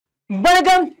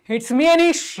வணக்கம், it's me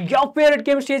Anish, your favorite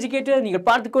chemistry educator. நீங்கள்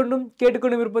பார்த்துக்கொண்டும்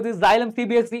கேட்டுக்கொண்டும் இருப்பது Xylem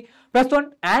CBSE +1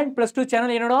 and +2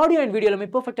 சேனல். என்னோட ஆடியோ அண்ட் வீடியோ எல்லாமே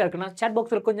பெர்ஃபெக்டாக இருக்குன்னா சாட்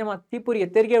பாக்ஸில் கொஞ்சமாக தீப்பொறியை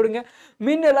தெரிக்க விடுங்க,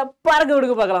 மின்னெல்லாம் பறக்க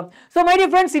விடுங்க பார்க்கலாம். ஸோ மை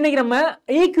டியர் ஃப்ரெண்ட்ஸ், இன்னைக்கு நம்ம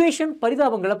ஈக்குவேஷன்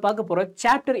பரிதாபங்களை பார்க்க போகிற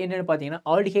சாப்டர் என்னென்னு பார்த்தீங்கன்னா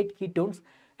aldehyde, ketones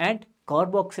and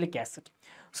carboxylic acid.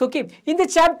 So okay, இந்த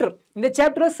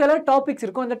சாப்டரில் சில டாபிக்ஸ்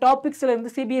இருக்கும். அந்த டாபிக்ஸில்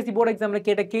இருந்து சிபிஎஸ்சி போர்டு எக்ஸாமில்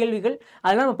கேட்ட கேள்விகள்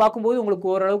அதெல்லாம் நம்ம பார்க்கும்போது உங்களுக்கு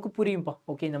ஓரளவுக்கு புரியும்ப்பா.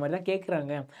 ஓகே, இந்த மாதிரி தான்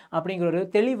கேட்குறாங்க அப்படிங்கிற ஒரு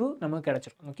தெளிவு நமக்கு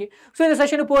கிடைச்சிடும். ஓகே, ஸோ இந்த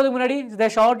செஷனுக்கு போகிறதுக்கு முன்னாடி the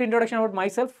short introduction about my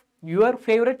self, your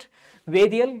favourite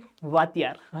வேதியல்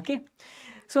வாத்தியார். Okay,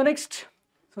 so next,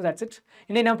 so that's it.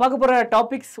 இன்னைக்கு நான் பார்க்க போகிற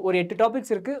டாபிக்ஸ் ஒரு 8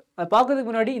 டாபிக்ஸ் இருக்குது. அதை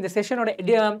பார்க்கறதுக்கு முன்னாடி இந்த செஷனோட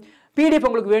பிடிஎஃப்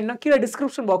உங்களுக்கு வேணும்னா கீழே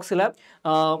டிஸ்கிரிப்ஷன் பாக்ஸில்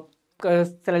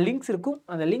சில லிங்க்ஸ் இருக்கும்.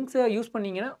 அந்த லிங்க்ஸை யூஸ்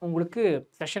பண்ணிங்கன்னா உங்களுக்கு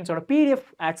செஷன்ஸோட பிடிஎஃப்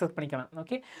ஆக்சஸ் பண்ணிக்கலாம்.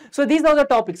 Okay, so these are the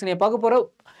topics. நீங்கள் பார்க்க போகிற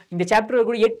இந்த சாப்டரில்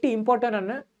கூட 8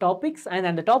 இம்பார்ட்டன்டான டாபிக்ஸ் அண்ட்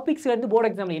அந்த டாபிக்ஸ்லேருந்து போர்டு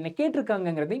எக்ஸாமில் என்ன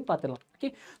கேட்டிருக்காங்கிறதையும் பார்த்துக்கலாம். Okay,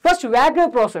 first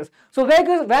walker process. So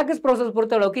வேக்கர்ஸ் process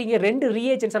பொறுத்த அளவுக்கு இங்கே 2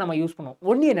 ரீஏஜென்ட்ஸை நம்ம யூஸ் பண்ணுவோம்.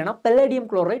 ஒன்று என்னன்னா பெல்லடியம்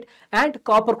chloride and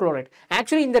copper chloride.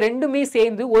 Actually இந்த ரெண்டுமே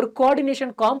சேர்ந்து ஒரு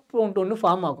கோஆர்டினேஷன் காம்பவுண்ட் ஒன்று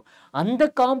ஃபார்ம் ஆகும். அந்த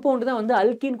காம்பவுண்ட் தான் வந்து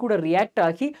அல்கீன் கூட ரியாக்ட்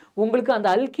ஆகி உங்களுக்கு அந்த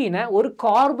அல்கீனை ஒரு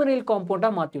கார்பனைல்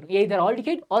காம்பவுண்டாக மாற்றிடும், either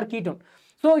aldehyde R ketone.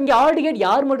 So இங்கே ஆல்டிஹைட்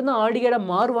யார் மட்டும்தான் ஆல்டிஹைடாக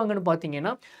மாறுவாங்கன்னு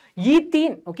பார்த்தீங்கன்னா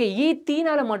ஈத்தீன். ஓகே,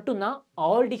 ஈத்தீனால் மட்டும்தான்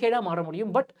ஆல்டிஹைடாக மாற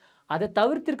முடியும். பட் அதை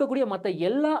தவிர்த்திருக்கக்கூடிய மற்ற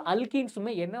எல்லா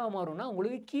அல்கீன்ஸுமே என்னவா மாறும்னா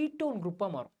உங்களுக்கு கீட்டோன் குரூப்பாக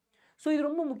மாறும். ஸோ இது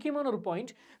ரொம்ப முக்கியமான ஒரு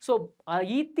பாயிண்ட். ஸோ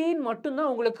ஈத்தீன் மட்டும்தான்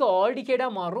உங்களுக்கு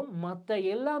ஆல்டிஹைடாக மாறும், மற்ற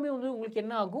எல்லாமே வந்து உங்களுக்கு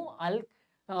என்ன ஆகும்,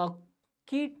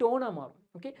 கீட்டோனாக மாறும்.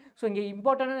 ஓகே, ஸோ இங்கே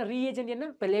இம்பார்ட்டன்டான ரீஏஜென்ட் என்ன,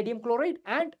 பெல்லடியம் chloride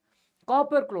and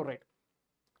copper chloride.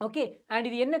 Okay, and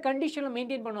இது என்ன கண்டிஷனில்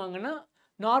மெயின்டைன் பண்ணுவாங்கன்னா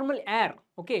நார்மல் ஏர்.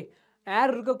 ஓகே,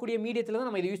 ஏர் இருக்கக்கூடிய மீடியத்தில் தான்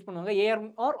நம்ம இதை யூஸ் பண்ணுவாங்க. ஏர்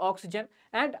ஆர் ஆக்சிஜன்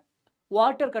அண்ட்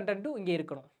வாட்டர் கண்டென்ட்டும் இங்கே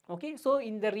இருக்கணும். ஓகே, ஸோ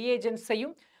இந்த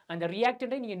ரிஏஜென்ட்ஸையும் அந்த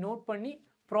ரியாக்டண்ட்டை நீங்கள் நோட் பண்ணி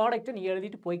ப்ராடக்ட்டை நீங்கள்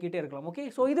எழுதிட்டு போய்கிட்டே இருக்கலாம். ஓகே,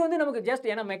 ஸோ இது வந்து நமக்கு ஜஸ்ட்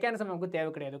ஏன்னா மெக்கானிசம் நமக்கு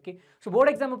தேவை கிடையாது. ஓகே, ஸோ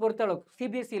போர்டு எக்ஸாமை பொறுத்த அளவுக்கு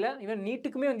சிபிஎஸ்சியில் ஈவன்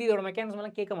நீட்டுக்குமே வந்து இதோட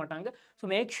மெக்கானிசம்லாம் கேட்க மாட்டாங்க. ஸோ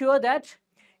மேக் ஷுர் தட்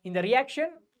இந்த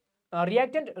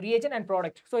reactant, reagent and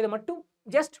product, so இதை மட்டும்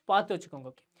ஜஸ்ட் பார்த்து வச்சுக்கோங்க.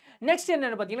 ஓகே, நெக்ஸ்ட்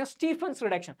என்னென்னு பார்த்தீங்கன்னா ஸ்டீஃபன்ஸ்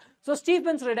ரிடக்ஷன். ஸோ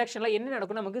ஸ்டீஃபன்ஸ் ரிடக்ஷனில் என்ன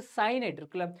நடக்கும், நமக்கு சயனைட்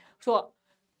இருக்குல்ல, so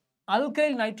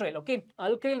alkyl nitrile. Okay,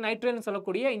 alkyl நைட்ரைல்னு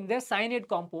சொல்லக்கூடிய இந்த cyanide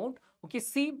compound, okay,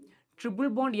 C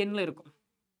triple bond என்ல இருக்கும்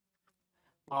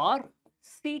ஆர்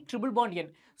சி ட்ரிபிள் பாண்ட்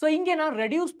என். ஸோ இங்கே நான்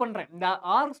ரெடியூஸ் பண்ணுறேன் இந்த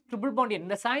ஆர் ட்ரிபிள் பாண்ட் என்,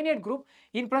 இந்த cyanide group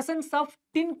in presence of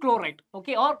tin chloride.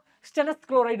 Okay, R ஸ்டெனஸ்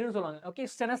குளோரைடுன்னு சொல்லுவாங்க. ஓகே,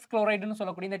 ஸ்டெனஸ் குளோரைடுன்னு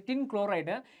சொல்லக்கூடிய இந்த டின்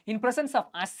chloride in presence of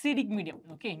acidic medium.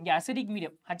 Okay, இங்கே அசிடிக்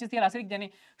மீடியம், HCl அசிடிக் தானே.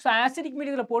 ஸோ அசிடிக்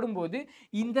மீடியத்தில் போடும்போது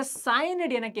இந்த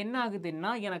சயனைடு எனக்கு என்ன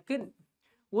ஆகுதுன்னா எனக்கு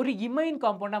ஒரு இமைன்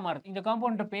காம்பவுண்டாக மாறுது. இந்த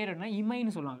காம்பவுண்ட் பேர் என்ன,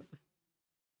 இமைன்னு சொல்லுவாங்க.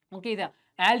 ஓகே, இதை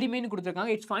ஆல்டிமைன்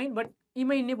கொடுத்துருக்காங்க, இட்ஸ் ஃபைன், பட்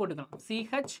இமைன்னே போட்டுக்கலாம்,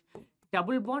 CH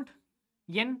double bond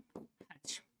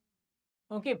NH.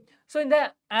 Okay, so இந்த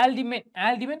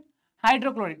ஆல்டிமைன்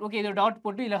ஹைட்ரோக்ளோரைட். ஓகே, இது டாட்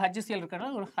போட்டு இல்லை HCl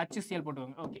இருக்கிறனால ஒரு HCl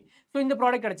போட்டுவாங்க. ஓகே, ஸோ இந்த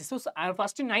ப்ராடக்ட் கிடச்சி. ஸோ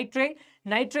ஃபஸ்ட்டு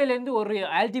நைட்ரைலேருந்து ஒரு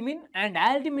ஆல்டிமின் அண்ட்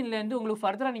ஆல்டிமின்லேருந்து உங்களுக்கு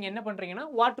ஃபர்தராக நீங்கள் என்ன பண்ணுறீங்கன்னா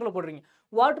வாட்டரில் போடுறீங்க.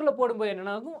 வாட்டரில் போடும்போது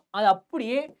என்ன ஆகும், அது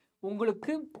அப்படியே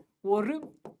உங்களுக்கு ஒரு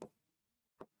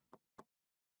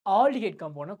ஆல்டிஹைட்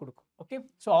காம்பவுண்டாக கொடுக்கும். Okay,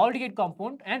 so aldehyde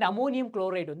compound and ammonium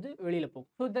chloride வந்து வெளியில் போகும்.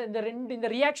 ஸோ இந்த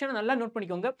ரியாக்ஷனை நல்லா நோட்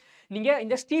பண்ணிக்கோங்க. நீங்கள்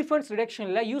இந்த ஸ்டீஃபன்ஸ்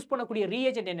ரிடக்ஷனில் யூஸ் பண்ணக்கூடிய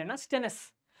ரீஏஜென்ட் என்னென்னா ஸ்டெனஸ்.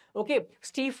 Okay,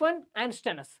 Stephen and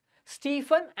ஸ்டெனஸ்.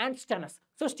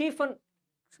 So Stephen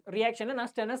ரியாக்ஷனில் நான்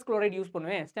ஸ்டெனஸ் குளோரைடு யூஸ்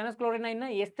பண்ணுவேன். ஸ்டெனஸ் குளோரைட்னா என்ன,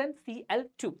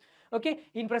 SnCl2. Okay,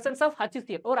 in presence of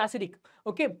HCl ஒரு அசிடிக்.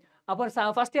 ஓகே,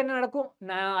 அப்புறம் ஃபர்ஸ்ட் என்ன நடக்கும்,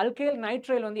 அல்கைல்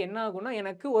நைட்ரைல் வந்து என்ன ஆகும்னா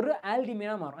எனக்கு ஒரு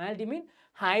ஆல்டிமினாக மாறும், ஆல்டிமின்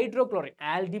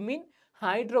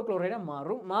ஹைட்ரோக்ளோரைடாக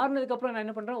மாறினதுக்கப்புறம் நான்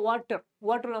என்ன பண்ணுறேன்,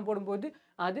 வாட்டர் நான் போடும்போது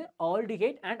அது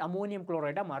ஆல்டிஹைட் அண்ட் அமோனியம்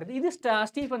குளோரைடாக மாறுது. இது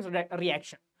Stephen's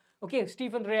reaction. Okay,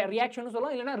 Stephen reaction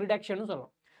சொல்லலாம், இல்லைனா ரிடக்ஷன்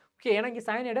சொல்லலாம். ஓகே, எனக்கு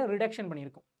சயனைடை ரிடக்ஷன்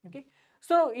பண்ணியிருக்கும். ஓகே,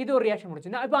 ஸோ இது ஒரு ரியாக்ஷன்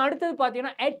முடிச்சுருந்தா. இப்போ அடுத்தது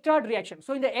பார்த்தீங்கன்னா எட்ராய்டு ரியாக்ஷன்.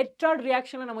 ஸோ இந்த எட்ராய்டு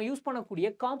ரியாக்ஷனில் நம்ம யூஸ் பண்ணக்கூடிய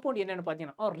காம்பவுண்ட் என்னென்னு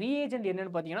பார்த்தீங்கன்னா ரீஏஜென்ட்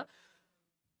என்னென்னு பார்த்தீங்கன்னா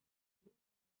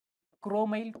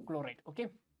குரோமைல் குளோரைட். ஓகே,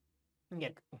 இங்கே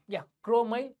இருக்கு,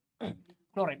 குரோமைல்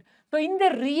குளோரைட். ஸோ இந்த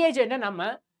ரீஏஜென்ட்டை நம்ம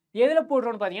எதில்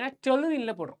போடுறோம்னு பார்த்தீங்கன்னா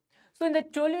டொலுவினில் போடுறோம். ஸோ இந்த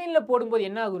டொலுவினில் போடும்போது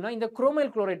என்ன ஆகும்னா இந்த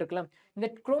குரோமைல் குளோரைட் இருக்கலாம், இந்த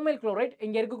குரோமைல் குளோரைட்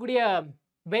இங்கே இருக்கக்கூடிய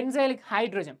பென்சைலிக்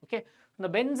ஹைட்ரஜன். ஓகே, இந்த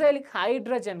பென்சைலிக்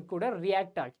ஹைட்ரஜன் கூட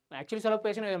ரியாக்ட் ஆகி ஆக்சுவலி சொல்ல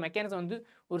பேசின மெக்கானிசம் வந்து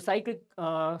ஒரு சைக்கிளிக்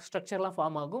ஸ்ட்ரக்சர்லாம்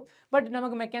ஃபார்ம் ஆகும். பட்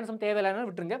நமக்கு மெக்கானிசம் தேவையில்லைன்னு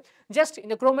விட்டுருங்க. ஜஸ்ட்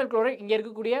இந்த குரோமைல் குளோரைட் இங்கே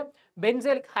இருக்கக்கூடிய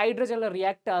பென்சைலிக் ஹைட்ரஜனில்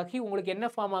ரியாக்ட் ஆகி உங்களுக்கு என்ன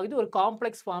ஃபார்ம் ஆகுது, ஒரு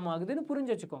காம்ப்ளெக்ஸ் ஃபார்ம் ஆகுதுன்னு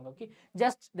புரிஞ்சு வச்சுக்கோங்க. Okay,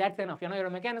 just that's enough. ஏன்னா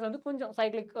இதோட மெக்கானிசம் வந்து கொஞ்சம்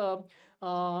சைக்கிளிக்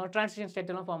டிரான்சிஷன்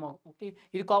ஸ்டேட்லாம் ஃபார்ம் ஆகும். ஓகே,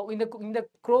 இது இந்த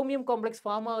குரோமியம் காம்ப்ளெக்ஸ்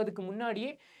ஃபார்ம் ஆகிறதுக்கு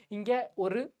முன்னாடியே இங்கே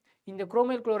ஒரு இந்த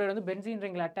குரோமைல் குளோரைடு வந்து பென்சீன்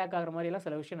ரிங்கில் அட்டாக் ஆகிற மாதிரிலாம்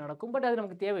சில விஷயம் நடக்கும். பட் அது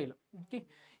நமக்கு தேவையில்லை. ஓகே,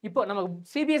 இப்போ நமக்கு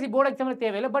சிபிஎஸ்சி போர்டு எக்ஸாமில்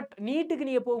தேவையில்லை. பட் நீட்டுக்கு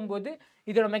நீங்கள் போகும்போது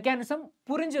இதோட மெக்கானிசம்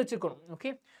புரிஞ்சு வச்சுருக்கணும்.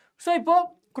 ஓகே, ஸோ இப்போ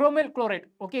குரோமைல் குளோரைடு.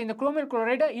 ஓகே, இந்த chromyl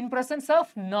chloride in presence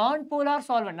of நான் போலார்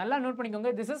சால்வெண்ட். நல்லா நோட்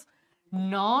பண்ணிக்கோங்க. திஸ் இஸ்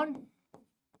நான்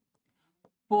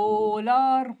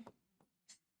polar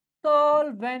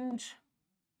solvent.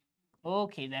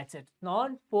 Okay, that's it.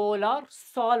 Non-polar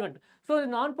solvent. So, the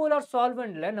non-polar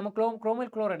solvent la நம்ம chromium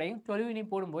chloride toluene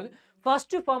போடும்போது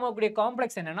first form ஆகக்கூடிய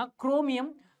complex என்னன்னா chromium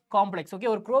complex. Okay,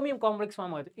 ஒரு chromium complex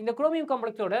form ஆகுது. இந்த chromium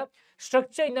complexோட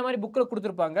ஸ்ட்ரக்சர் இந்த மாதிரி புக்ல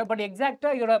கொடுத்திருப்பாங்க. பட்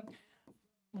எக்ஸாக்ட்டா இதோட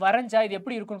வரைஞ்சா இது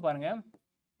எப்படி இருக்குன்னு பாருங்க.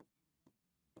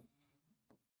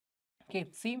 ஓகே,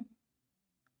 C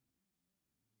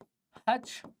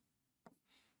H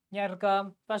யாருக்கா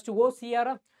ஃபர்ஸ்ட் OCR.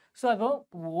 ஸோ அப்போ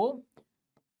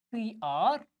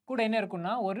OCR கூட என்ன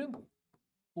இருக்குன்னா ஒரு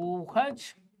OH,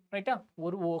 ரைட்டா,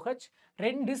 ஒரு OH,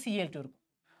 ரெண்டு Cl2 இருக்கும்.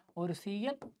 ஒரு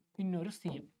Cl, இன்னொரு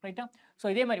Cl, ரைட்டா. ஸோ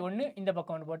இதே மாதிரி ஒன்று இந்த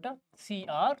பக்கம் ஒன்று போட்டால்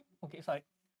Cr, ஓகே சாரி,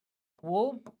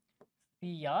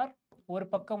 OCr, ஒரு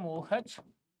பக்கம் OH,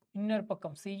 இன்னொரு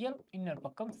பக்கம் Cl, இன்னொரு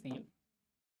பக்கம் Cl.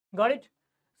 Got it?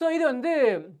 ஸோ இது வந்து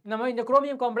நம்ம இந்த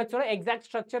குரோமியம் காம்ப்ளெக்ஸோட எக்ஸாக்ட்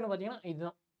ஸ்ட்ரக்சர்னு பார்த்தீங்கன்னா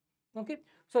இதுதான். ஓகே,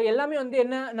 ஸோ எல்லாமே வந்து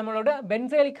என்ன, நம்மளோட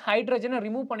பென்சைலிக் ஹைட்ரஜனை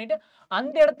ரிமூவ் பண்ணிட்டு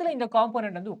அந்த இடத்துல இந்த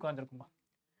காம்போனன்ட் வந்து உட்காந்துருக்குமா.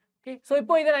 ஓகே, ஸோ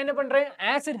இப்போ இதை நான் என்ன பண்ணுறேன்,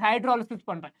 ஆசிட் ஹைட்ராலிசிஸ்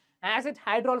பண்ணுறேன். ஆசிட்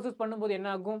ஹைட்ராலிசிஸ் பண்ணும்போது என்ன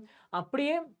ஆகும்,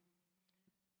 அப்படியே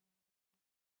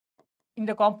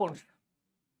இந்த காம்பவுண்ட்ஸ்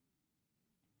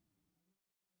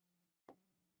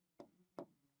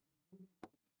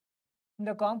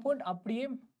இந்த காம்பவுண்ட் அப்படியே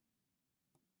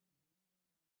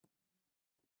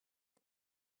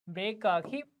பிரேக்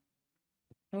ஆகி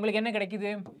உங்களுக்கு என்ன கிடைக்குது,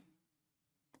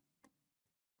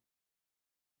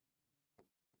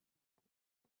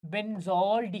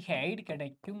 பென்சால்டிஹைடு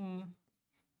கிடைக்கும்.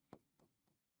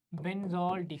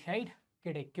 பென்சால்டிஹைடு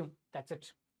கிடைக்கும். That's it.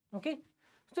 Okay,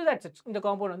 so that's it. இந்த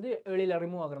காம்பவுண்ட் வந்து வெளியில்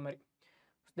ரிமூவ் ஆகிற மாதிரி.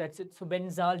 That's it. ஸோ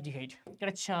பென்சால்டிஹைடு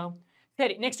கிடைச்சா.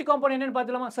 சரி, நெக்ஸ்ட் காம்பவுண்ட் என்னன்னு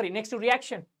பார்த்துலாமா. சரி, next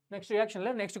reaction. Next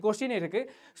ரியாக்ஷனில் next question இருக்கு.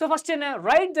 ஸோ ஃபர்ஸ்ட் என்ன,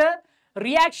 right the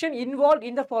reaction involve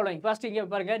in the following. First இங்கே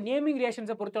பாருங்க, நேமிங்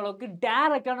ரியாக்ஷன்ஸை பொறுத்த அளவுக்கு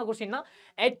டேரக்டான கொஸ்டின் தான்.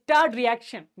 எட்டார்ட்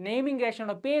ரியாக்ஷன், நேமிங்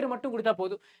ரியாக்ஷனோட பேர் மட்டும் கொடுத்தா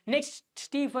போதும். நெக்ஸ்ட்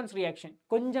ஸ்டீஃபன்ஸ் ரியாக்ஷன்,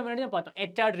 கொஞ்சம் முன்னாடி தான் பார்த்தோம்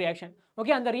எட்டார்ட் ரியாக்ஷன்.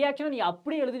 ஓகே, அந்த ரியாக்ஷனை நீங்கள்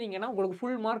அப்படியே எழுதுனீங்கன்னா உங்களுக்கு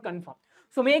full mark confirm.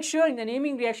 So make sure இந்த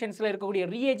நேமிங் ரியாக்ஷன்ஸில் இருக்கக்கூடிய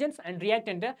ரியேஜன்ஸ் அண்ட்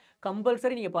ரியாக்டன்ட்டை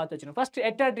கம்பல்சரி நீங்கள் பார்த்து வச்சுக்கணும். ஃபர்ஸ்ட்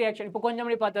எட்டார்ட் ரியாக்ஷன் இப்போ கொஞ்சம்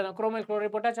முன்னாடி பார்த்தா குரோமைல்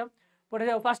குளோரைடு போட்டாச்சா,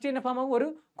 ஃபர்ஸ்ட் என்ன ஃபார்ம் ஆகும், ஒரு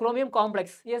குரோமியம்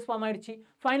காம்ப்ளெக்ஸ். எஸ், ஃபார்ம் ஆயிடுச்சு.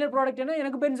 ஃபைனல் ப்ராடக்ட் என்ன,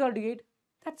 எனக்கு benzaldehyde.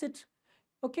 That's it.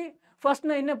 Okay, first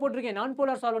நான் என்ன போட்டிருக்கேன், நான்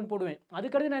போலார் சால்வெண்ட் போடுவேன்.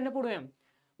 அதுக்கடுத்து நான் என்ன போடுவேன்,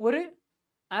 ஒரு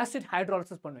ஆசிட்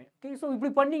ஹைட்ராலிசிஸ் பண்ணுவேன். ஓகே, ஸோ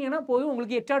இப்படி பண்ணீங்கன்னா போதும்,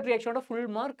 உங்களுக்கு எட்டார்ட் ரியாக்ஷனோட ஃபுல்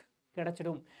மார்க்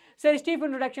கிடைச்சிடும். சரி,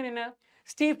 ஸ்டீஃபன் ரிடக்ஷன் என்ன,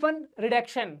 ஸ்டீஃபன்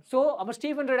ரிடக்ஷன். ஸோ அப்போ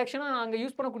ஸ்டீஃபன் ரிடக்ஷனாக நாங்கள்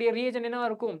யூஸ் பண்ணக்கூடிய ரியேஜன் என்ன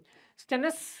இருக்கும்,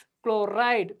 ஸ்டெனஸ்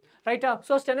குளோரைடு, ரைட்டா.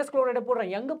 ஸோ ஸ்டெனஸ் குளோரைடை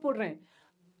போடுறேன். எங்கே போடுறேன்,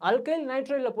 அல்கைல்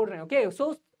நைட்ரைடில் போடுறேன். ஓகே, ஸோ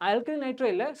அல்கைல்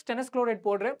நைட்ரைடில் ஸ்டெனஸ் குளோரைடு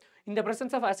போடுறேன் இந்த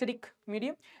presence of acidic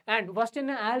medium. And first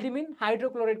என்ன, ஆல்டிமின்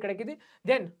ஹைட்ரோக்ளோரைடு கிடைக்குது.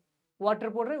 தென்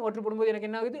வாட்டர் போடுறேன். வாட்டர் போடும்போது எனக்கு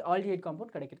என்ன ஆகுது, ஆல்டிஹைட்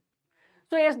காம்பவுண்ட் கிடைக்குது.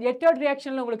 ஸோ எஸ், எட்டார்ட்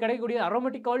ரியாக்ஷனில் உங்களுக்கு கிடைக்கக்கூடிய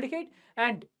அரோமேட்டிக் ஆல்டிஹைட்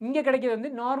அண்ட் இங்கே கிடைக்கிறது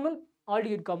வந்து நார்மல்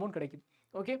ஆல்டிஹைட் காம்பவுண்ட் கிடைக்குது.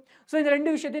 ஓகே, ஸோ இந்த ரெண்டு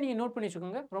விஷயத்தையும் நீங்கள் நோட் பண்ணி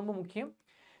வச்சுக்கோங்க, ரொம்ப முக்கியம்.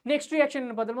 நெக்ஸ்ட் ரியாக்ஷன்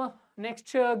பார்த்தோமா,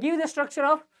 next give the structure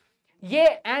of A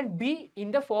and B in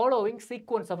the following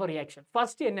sequence of a reaction.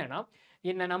 First என்னன்னா,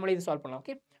 என்ன நம்மளே இது சால்வ் பண்ணலாம்.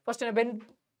 ஓகே, ஃபர்ஸ்ட் என்ன,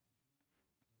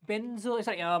 பென்சோ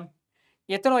சாரி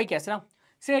எத்தனாயிக் ஆசிட்.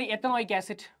 சரி, ethanoic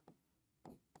acid.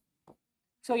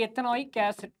 So ethanoic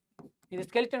acid இது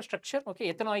skeleton structure. Okay,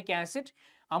 ethanoic acid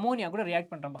ammonia கூட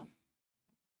react பண்ணுறோம்பா.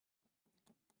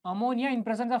 Ammonia in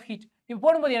presence of heat. இப்போ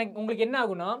போடும்போது எனக்கு உங்களுக்கு என்ன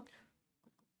ஆகுனா,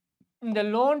 இந்த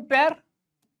லோன் பேர்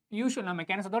யூஷுவல் நான்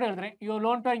மெக்கானிசத்தோடு எழுதுறேன்.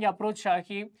 லோன் பேர் இங்கே அப்ரோச்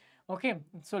ஆகி, okay,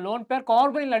 so lone pair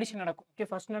கார்பனில் addition நடக்கும். ஓகே,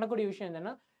 ஃபர்ஸ்ட் நடக்கக்கூடிய விஷயம்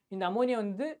என்னன்னா, இந்த அமோனியா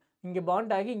வந்து இங்கே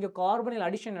பாண்ட் ஆகி இங்கே கார்பனில்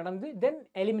அடிஷன் நடந்து தென்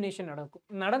எலிமினேஷன்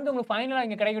நடந்து உங்களுக்கு ஃபைனலாக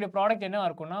இங்கே கிடைக்கக்கூடிய ப்ராடக்ட் என்ன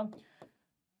இருக்கும்னா,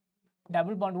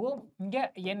 டபுள் பாண்ட் ஓ, இங்கே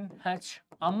NH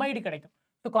அமைடு கிடைக்கும்.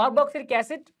 ஸோ கார்பாக்சிலிக்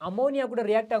ஆசிட் அமோனியா கூட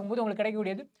ரியாக்ட் ஆகும்போது உங்களுக்கு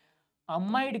கிடைக்கக்கூடியது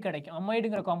அமைடு கிடைக்கும்.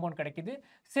 அமைடுங்கிற காம்பவுண்ட் கிடைக்குது.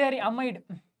 சரி, அமைடு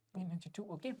NH2.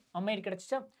 Okay, amide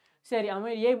கிடைச்சிச்சா. சரி,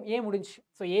 அமைடு ஏ முடிஞ்சு.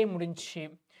 ஸோ ஏ முடிஞ்சு.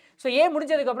 ஸோ ஏ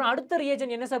முடிஞ்சதுக்கப்புறம் அடுத்த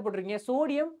ரியேஜன் என்ன சார் போட்டிருக்கீங்க,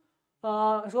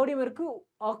 சோடியம் இருக்கு,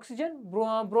 ஆக்சிஜன்,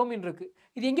 புரோமின் இருக்கு.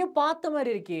 இது எங்கேயோ பார்த்த மாதிரி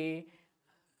இருக்கே,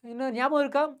 இன்னும் ஞாபகம்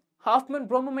இருக்கா, ஹாஃப்மேன்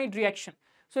புரோமமைட் ரியாக்ஷன்.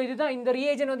 ஸோ இதுதான் இந்த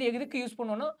ரியேஜன் வந்து எதுக்கு யூஸ்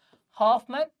பண்ணுவோம்னா,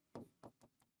 Hofmann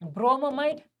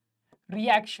புரோமமைட்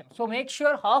reaction. So make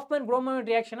sure Hofmann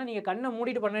புரோமமைட் ரியாக்ஷனை நீங்கள் கண்ணை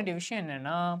மூடிட்டு பண்ண வேண்டிய விஷயம்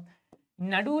என்னன்னா,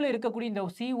 நடுவில் இருக்கக்கூடிய இந்த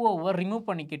CO ரிமூவ்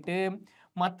பண்ணிக்கிட்டு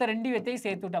மற்ற ரெண்டு பேர்த்தையும்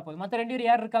சேர்த்து விட்டா போதும். மற்ற ரெண்டு பேர்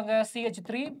யார் இருக்காங்க,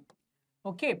 CH3,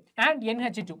 ஓகே, அண்ட்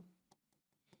NH2.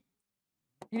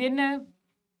 இது என்ன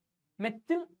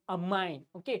methyl amine.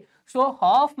 Okay, so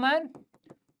Hoffman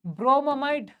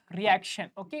bromamide reaction.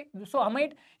 Okay, so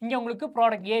amide இங்க உங்களுக்கு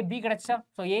product A B கிடைச்சா,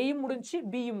 so A யும் முடிஞ்சு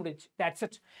B யும் முடிஞ்சு, that's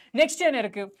it. Next என்ன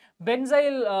இருக்கு,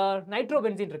 benzyl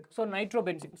nitrobenzene இருக்கு. So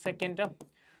nitrobenzene second,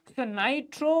 so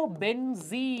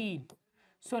nitrobenzene,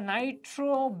 so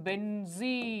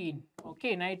nitrobenzene,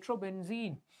 okay,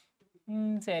 nitrobenzene,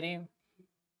 சரி,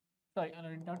 sorry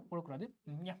not போடக்கூடாது,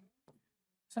 yeah.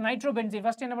 So nitrobenzene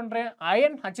first என்ன பண்றேன்,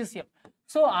 iron HCl.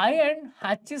 So iron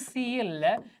HCl ல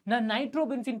நான்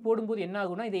nitrobenzene போடும்போது என்ன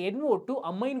ஆகும்னா இது NO2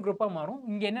 amine குரூப்பா மாறும்.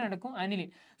 இங்க என்ன நடக்கும்,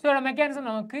 aniline. So இதோட மெக்கானிசம்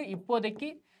நமக்கு இப்போதைக்கு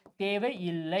தேவை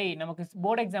இல்லை, நமக்கு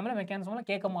போர்டு எக்ஸாம்ல மெக்கானிசம்ல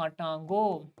கேட்க மாட்டாங்கோ.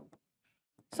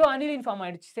 So aniline ஃபார்ம்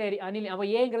ஆயிடுச்சு. சரி, aniline அப்ப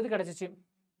ஏங்கிறது கிடைச்சிச்சு,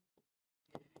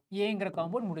 ஏங்கிற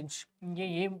காம்பவுண்ட் முடிஞ்சு, இங்க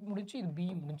A முடிஞ்சு, இது B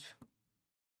முடிஞ்சு.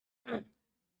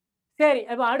 சரி,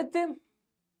 அப்ப அடுத்து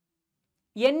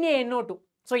NaNO2.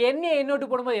 So NaNO2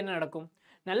 போடும்போது என்ன நடக்கும்,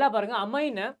 நல்லா பாருங்க,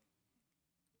 அமைனை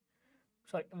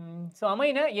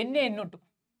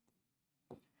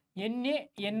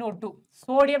NaNO2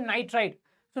 sodium nitride.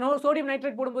 So sodium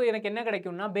nitrite போடும்போது எனக்கு என்ன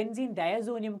கிடைக்கும்னா பென்சீன்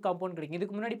டயசோனியம் காம்பவுண்ட் கிடைக்கும்.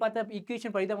 இதுக்கு முன்னாடி பார்த்த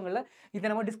ஈக்குவேஷன் பரிதாபங்கள்ல இதை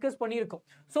நம்ம டிஸ்கஸ் பண்ணியிருக்கோம்.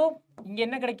 ஸோ இங்க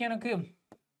என்ன கிடைக்கும், எனக்கு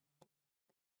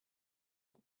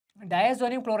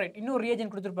டயசோனியம் குளோரைட், இன்னொரு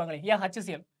ரியேஜென்ட் கொடுத்துருப்பாங்களே,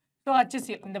 HCl. ஸோ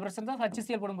HCl இந்த பிரசன்ஸ் ஆஃப்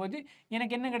HCl போடும்போது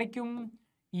எனக்கு என்ன கிடைக்கும்,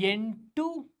 N2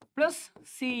 plus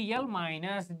Cl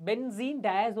minus benzene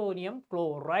diazonium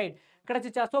chloride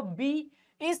கிடைச்சிச்சா. So B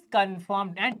is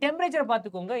confirmed and temperature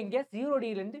பார்த்துக்கோங்க, இங்க 0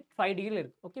 டிகிரில இருந்து 5 டிகிரில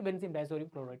இருக்கு. Okay, benzene diazonium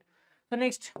chloride. So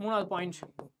next மூணாவது பாயிண்ட்.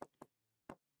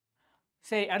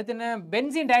 சரி, அடுத்து என்ன,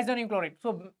 benzene diazonium chloride. So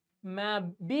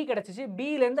B கிடைச்சிச்சு, B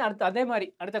ல இருந்து அடுத்து அதே மாதிரி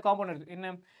அடுத்த காம்பவுண்ட் இருக்கு,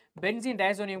 என்ன benzene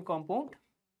diazonium compound.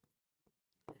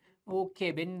 Okay,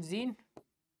 benzene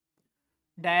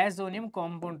diazonium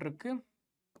compound இருக்கு.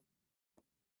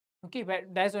 Okay,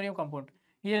 diazonium compound.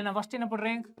 இதில் நான் ஃபர்ஸ்ட் என்ன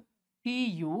பண்ணுறேன்,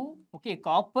 Cu, okay,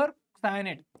 copper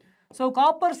cyanide. So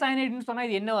copper சயனைடுன்னு சொன்னால்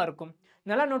இது என்னவா இருக்கும்,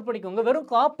 நல்லா நோட் பண்ணிக்கோங்க. வெறும்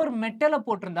காப்பர் மெட்டலை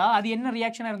போட்டிருந்தா அது என்ன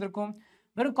ரியாக்ஷனாக இருந்திருக்கும்,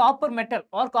 வெறும் காப்பர் மெட்டல்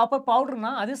ஆர் காப்பர்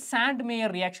பவுடர்னா அது சாண்ட்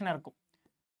மேயர் ரியாக்ஷனாக இருக்கும்.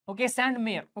 Okay, sand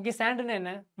mayor. ஓகே, சாண்டுன்னு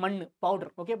என்ன, மண்,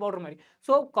 பவுடர். ஓகே, பவுடர் மாதிரி.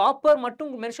 ஸோ காப்பர்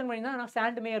மட்டும் மென்ஷன் பண்ணி தான் நான்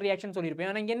சாண்ட் மேயர் ரியாக்ஷன் சொல்லியிருப்பேன்.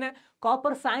 ஆனால் இங்கே என்ன,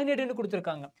 காப்பர் சயனைடுன்னு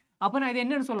கொடுத்துருக்காங்க. அப்போ நான் இது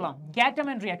என்னன்னு சொல்லலாம்,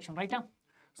 கேட்டமேன் ரியாக்ஷன், ரைட்டா.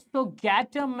 ஸோ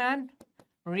கேட்டமேன்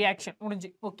ரியாக்ஷன் முடிஞ்சு.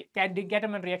 Okay,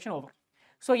 கேட்டமேன் reaction over.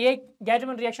 So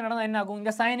கேட்டமேன் reaction நடந்தால் என்ன ஆகும்,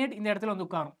 இந்த சயனைட் இந்த இடத்துல வந்து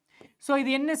உட்காரும். ஸோ இது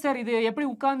என்ன சார், இது எப்படி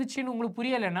உட்காந்துச்சுன்னு உங்களுக்கு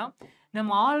புரியலைன்னா, நம்ம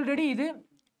ஆல்ரெடி இது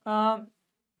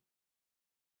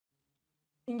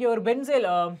இங்கே ஒரு பென்சைல்,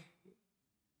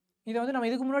 இதை வந்து நம்ம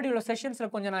இதுக்கு முன்னாடி உள்ள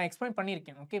செஷன்ஸில் கொஞ்சம் நான் எக்ஸ்பிளைன்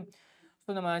பண்ணியிருக்கேன். ஓகே, ஸோ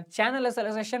நம்ம சேனலில் சில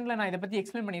செஷனில் நான் இதை பற்றி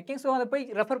எக்ஸ்பிளைன் பண்ணியிருக்கேன். ஸோ அதை போய்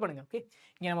ரெஃபர் பண்ணுங்கள். ஓகே,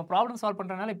 இங்கே நம்ம ப்ராப்ளம் சால்வ்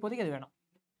பண்ணுறதுனால இப்போதைக்கு அது வேணும்.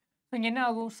 ஸோ இங்கே என்ன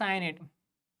ஆகும், சயனைட்.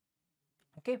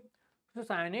 ஓகே, ஸோ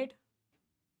சயனைட்,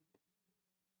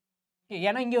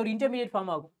 ஏன்னா இங்கே ஒரு இன்டர்மீடியட்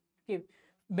ஃபார்ம் ஆகும். ஓகே,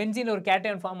 பென்சீனில் ஒரு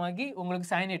கேட்டையான் ஃபார்ம் ஆகி உங்களுக்கு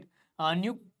சயனைட்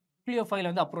நியூக்ளியோஃபைல்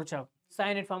வந்து அப்ரோச் ஆகும்.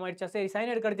 சயனைட் ஃபார்ம் ஆகிடுச்சா. சரி,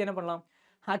 சயனைடுக்கு அடுத்து என்ன பண்ணலாம்,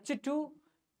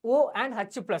 H2O and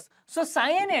H+. So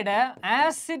சயனைடை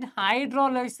acid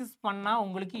hydrolysis பண்ணால்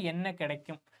உங்களுக்கு என்ன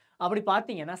கிடைக்கும் அப்படி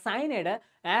பார்த்தீங்கன்னா, சயனைடை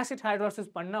ஆசிட்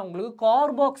ஹைட்ரோலைசிஸ் பண்ணால் உங்களுக்கு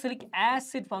கார்பாக்சிலிக்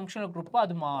ஆசிட் ஃபங்க்ஷனல் குரூப்பாக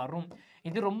அது மாறும்.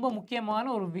 இது ரொம்ப முக்கியமான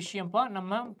ஒரு விஷயம்ப்பா.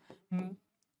 நம்ம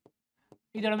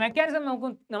இதோட மெக்கானிசம்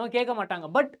நம்ம கேட்க மாட்டாங்க,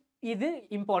 பட் இது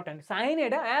இம்பார்ட்டன்ட்.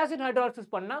 சயனைடை ஆசிட்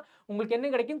ஹைட்ரோலைசிஸ் பண்ணால் உங்களுக்கு என்ன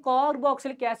கிடைக்கும்,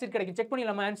 கார்பாக்சிலிக் ஆசிட் கிடைக்கும். செக்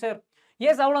பண்ணிடலாமா ஆன்சர்,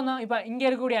 எஸ், அவ்வளோதான். இப்போ இங்கே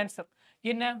இருக்கக்கூடிய ஆன்சர்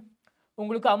என்ன,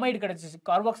 உங்களுக்கு அமைடு கிடைச்சிச்சு,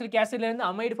 கார்பாக்சிலிக் ஆசிட்லேருந்து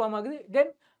அமைடு ஃபார்ம் ஆகுது,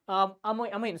 தென்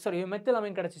மெத்தில்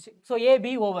அமைன் கிடைச்சிச்சு. So AB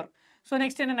over. So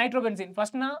next என்ன, நைட்ரோபென்சீன்.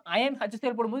 ஃபர்ஸ்ட்னா அயன்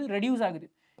HCl போடும்போது ரெடியூஸ் ஆகுது,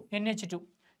 NH2.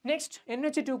 நெக்ஸ்ட்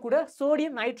NH2 கூட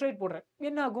சோடியம் நைட்ரைட் போடுறேன்,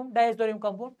 என்ன ஆகும், diazonium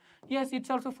compound. S,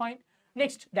 it's also fine.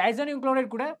 Next diazonium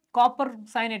chloride கூட காப்பர்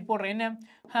சயனைட் போடுறேன், என்ன,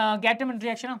 கேட்டமன்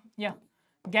ரியாக்ஷனா, யா,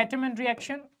 கேட்டமன்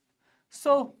reaction.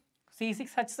 So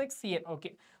C6H6Cl. Okay,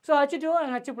 so H2O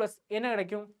and H+ என்ன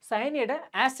கிடைக்கும், சயனைடை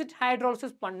ஆசிட்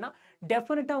ஹைட்ரோலிசிஸ் பண்ணால்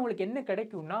டெஃபினட்டாக உங்களுக்கு என்ன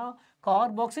கிடைக்கும்னா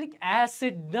கார்பாக்சிலிக்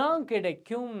ஆசிட் தான்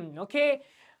கிடைக்கும். Okay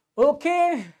okay,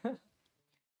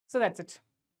 so that's it.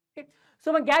 Okay,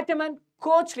 so கேட்டமன்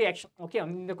coach reaction. Okay,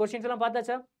 இந்த கொஸ்டின்ஸ் எல்லாம்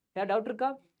பார்த்தாச்சா, ஏதாவது டவுட் இருக்கா?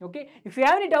 Okay, if you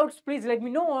have any doubts please let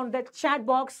me know on the chat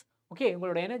box. Okay,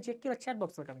 உங்களோட எனர்ஜி chat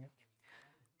பாக்ஸ் இருக்காங்க.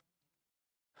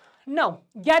 Now,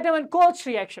 கேட்டமன் coach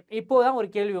reaction. இப்போதான் ஒரு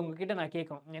கேள்வி உங்ககிட்ட நான்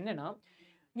கேட்கணும், என்னன்னா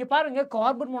இங்கே பாருங்க,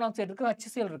 கார்பன் மோனாக்சைடு இருக்கு,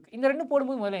 HCl இருக்கு. இந்த ரெண்டு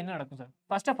போடும்போது முதல்ல என்ன நடக்கும் sir?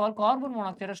 First of all carbon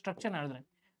monoxide structure நான் எழுதுறேன்,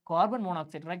 கார்பன்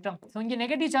மோனாக்சைடு, ரைட்டா. ஸோ இங்கே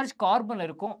நெகட்டிவ் சார்ஜ் கார்பன்ல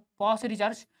இருக்கும், பாசிட்டிவ்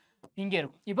சார்ஜ் இங்கே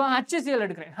இருக்கும். இப்போ HCl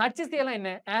எடுக்கிறேன், HCl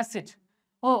என்ன, ஆசிட்.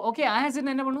 ஓகே,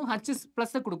 ஆசிட் என்ன பண்ணும்,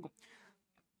 H+ கொடுக்கும்.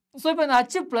 ஸோ இப்போ இந்த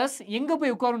H+ எங்கே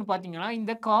போய் உட்காருன்னு பார்த்தீங்கன்னா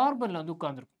இந்த கார்பனில் வந்து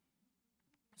உட்காந்துருக்கும்.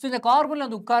 ஸோ இந்த கார்பனில்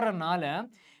வந்து உட்கார்றதுனால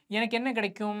எனக்கு என்ன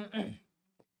கிடைக்கும்?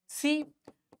 C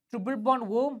triple bond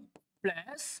O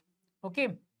plus okay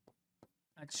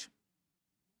H.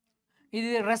 இது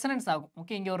ரெசனன்ஸ் ஆகும்.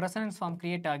 ஓகே, இங்கே ஒரு ரெசனன்ஸ் ஃபார்ம்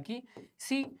கிரியேட் ஆகி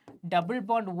C double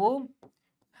bond O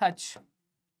H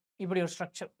இப்படி ஒரு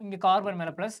ஸ்ட்ரக்சர் இங்கே கார்பன்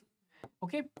மேலே ப்ளஸ்.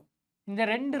 ஓகே, இந்த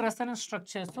ரெண்டு ரெசனன்ஸ்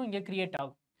ஸ்ட்ரக்சர்ஸும் இங்கே கிரியேட்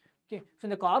ஆகும். ஓகே, ஸோ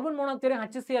இந்த கார்பன் மோனாக்சைடையும்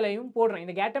HClஐயும் போடுறேன்.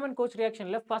 இந்த கேட்டமன் கோச்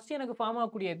ரியாக்ஷனில் ஃபர்ஸ்ட் எனக்கு ஃபார்ம்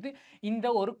ஆகக்கூடியது இந்த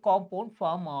ஒரு காம்பவுண்ட்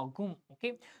ஃபார்ம் ஆகும். ஓகே,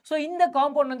 ஸோ இந்த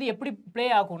காம்பவுண்ட் வந்து எப்படி ப்ளே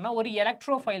ஆகும்னா ஒரு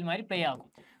எலக்ட்ரோஃபைல் மாதிரி ப்ளே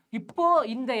ஆகும். இப்போ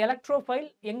இந்த எலக்ட்ரோஃபைல்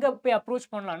எங்க போய்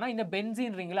அப்ரோச் பண்ணலாம்னா இந்த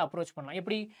பென்சீன் ரிங்ல அப்ரோச் பண்ணலாம்.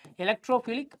 எப்படி?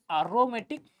 Electrophilic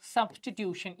aromatic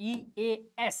substitution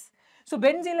EAS. So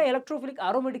பென்சீன்ல electrophilic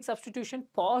aromatic substitution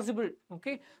possible.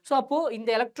 Okay, so அப்போ இந்த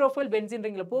எலக்ட்ரோஃபைல் பென்சீன்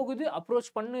ரிங்ல போகுது, அப்ரோச்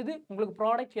பண்ணுது, உங்களுக்கு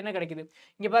ப்ராடக்ட் என்ன கிடைக்குது?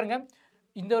 இங்க பாருங்க,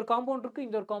 இந்த ஒரு காம்பவுண்ட் இருக்கு,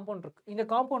 இந்த ஒரு காம்பவுண்ட் இருக்கு. இந்த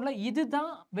காம்பவுண்ட்ல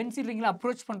இதுதான் பென்சீன் ரிங்ல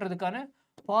அப்ரோச் பண்றதுக்கான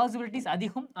பாசிபிலிட்டிஸ்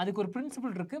அதிகம். அதுக்கு ஒரு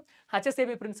பிரின்சிபல் இருக்கு,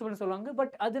 HSAB பிரின்சிபல்னு சொல்லுவாங்க.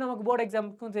 பட் அது நமக்கு போர்டு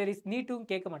எக்ஸாமுக்கும் சரி நீட்டும்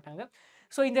கேட்க மாட்டாங்க.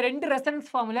 ஸோ இந்த ரெண்டு ரெசனன்ஸ்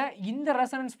ஃபார்ம்ல இந்த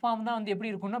ரெசனன்ஸ் ஃபார்ம் தான் வந்து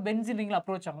எப்படி இருக்கும்னா பென்சீன் ரிங்ல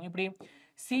அப்ரோச் ஆகும். எப்படி?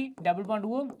 C double bond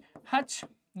O H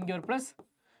இங்கே ஒரு ப்ளஸ்.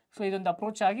 ஸோ இது வந்து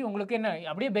அப்ரோச் ஆகி உங்களுக்கு என்ன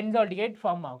அப்படியே பென்சால்டிகைட்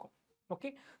ஃபார்ம் ஆகும். ஓகே,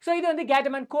 ஸோ இது வந்து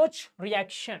கேட்டமன் coach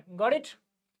reaction. Got it?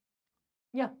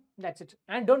 Yeah, that's it.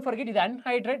 And don't forget, இது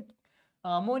அன்ஹைட்ரேட்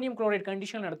அமோனியம் குளோரைட்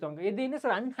கண்டிஷன் நடத்துவாங்க. இது என்ன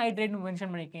சார் அன்ஹைட்ரேட்னு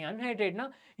மென்ஷன் பண்ணியிருக்கீங்க? அன்ஹைட்ரேட்னா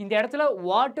இந்த இடத்துல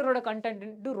வாட்டரோட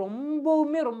கண்டென்ட் ரொம்ப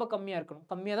கம்மியாக இருக்கணும்,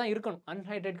 கம்மியாக தான் இருக்கணும்.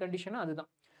 அன்ஹைட்ரேட் கண்டிஷன் அதுதான்.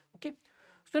 Okay,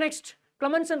 so next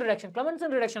கிளமன்சன் reduction.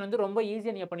 கிளமன்சன் reduction வந்து ரொம்ப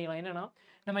ஈஸியாக நீங்கள் பண்ணிடலாம். என்னன்னா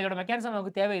நம்ம இதோட மெக்கானிசம்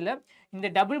நமக்கு தேவையில்லை. இந்த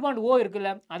டபுள் பாண்ட் O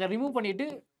இருக்குல்ல, அதை ரிமூவ் பண்ணிட்டு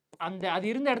அது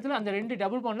இருந்த இடத்துல அந்த ரெண்டு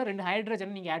டபுள் பாண்ட்ல ரெண்டு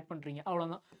ஹைட்ரஜன் நீங்கள் ஆட் பண்ணுறீங்க.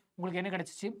 அவ்வளோதான், உங்களுக்கு என்ன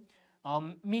கிடைச்சிச்சு?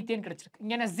 மீத்தேன் கிடைச்சிருக்கு.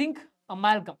 இங்கே என்ன? Zinc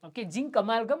amalgam. Okay, zinc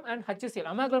amalgam and HCl.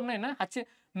 அமால்கம்னா என்ன?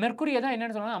 மெர்க்குரியை தான்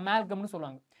என்னன்னு சொல்லுவாங்க, அமால்கம்னு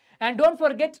சொல்லுவாங்க. அண்ட் டோன்ட்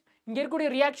ஃபர்கெட், இங்கே இருக்கக்கூடிய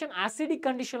ரியாக்ஷன் அசிடிக்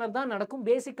கண்டிஷனில் தான் நடக்கும்,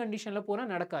 பேசிக் கண்டிஷனில்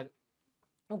போனால் நடக்காது.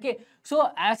 ஓகே, ஸோ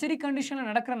அசிடிக் கண்டிஷனில்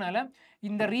நடக்கிறனால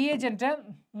இந்த ரியேஜென்ட்டை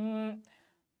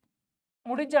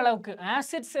முடிஞ்ச அளவுக்கு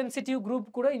ஆசிட் சென்சிட்டிவ் குரூப்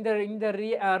கூட இந்த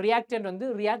ரியாக்டன்ட் வந்து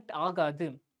ரியாக்ட் ஆகாது.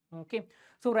 ஓகே,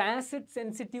 ஸோ ஒரு ஆசிட்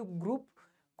சென்சிட்டிவ் குரூப்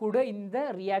கூட இந்த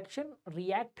ரியாக்ஷன்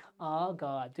ரியாக்ட்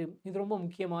ஆகாது. இது ரொம்ப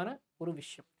முக்கியமான ஒரு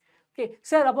விஷயம். ஓகே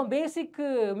சார், அப்போ பேசிக்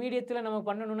மீடியத்தில் நம்ம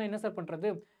பண்ணணும்னா என்ன சார்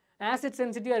பண்ணுறது? ஆசிட்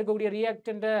சென்சிட்டிவாக இருக்கக்கூடிய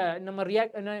ரியாக்டண்ட்டை நம்ம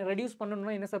ரெடியூஸ்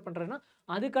பண்ணணும்னா என்ன சார் பண்ணுறதுன்னா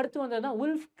அதுக்கு அடுத்து வந்தது தான்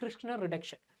உல்ஃப்-கிருஷ்ணர்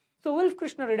ரிடக்ஷன். ஸோ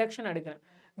உல்ஃப்-கிருஷ்ணர் ரிடக்ஷன் எடுக்கிறேன்.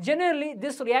 Generally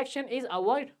this reaction is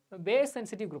avoid base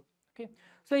sensitive group. Okay,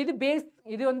 so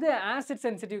இது வந்து ஆசிட்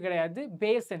சென்சிட்டிவ் கிடையாது,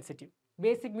 பேஸ் சென்சிட்டிவ்.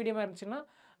 பேசிக் மீடியமாக இருந்துச்சுன்னா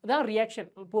தான் ரியாக்ஷன்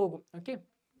போகும். ஓகே,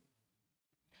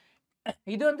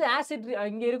 இது வந்து ஆசிட்,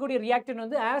 இங்கே இருக்கக்கூடிய ரியாக்டன்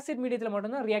வந்து ஆசிட் மீடியத்தில்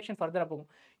மட்டும்தான் ரியாக்ஷன் ஃபர்தராக போகும்.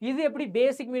 இது எப்படி?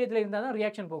 பேசிக் மீடியத்தில் இருந்தால் தான்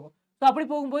ரியாக்ஷன் போகும். ஸோ அப்படி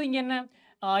போகும்போது இங்கே என்ன?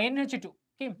 NH2.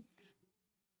 ஓகே,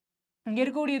 இங்கே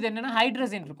இருக்கக்கூடியது என்னென்னா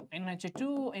ஹைட்ரஜன் இருக்கும்,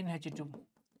 NH2.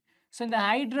 ஸோ இந்த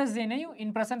ஹைட்ரஜனையும்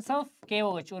இன் ப்ரெசன்ஸ் ஆஃப்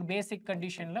KOH ஒரு பேசிக்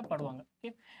கண்டிஷனில் படுவாங்க. Okay,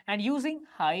 and using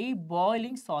high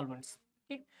boiling solvents.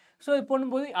 Okay, so இது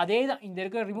பண்ணும்போது அதே தான், இந்த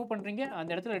இருக்க ரிமூவ் பண்ணுறீங்க, அந்த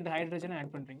இடத்துல ரெண்டு ஹைட்ரஜனை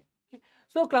ஆட் பண்ணுறீங்க.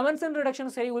 ஸோ கிளமன்சன்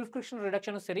ரிடக்ஷனும் சரி, உல்ஃப்-கிருஷ்ணர்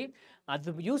ரிடக்ஷனும் சரி,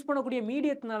 அது யூஸ் பண்ணக்கூடிய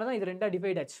மீடியத்தினால தான் இது ரெண்டாக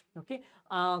டிவைட் ஆச்சு. ஓகே,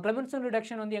 கிளமன்சன்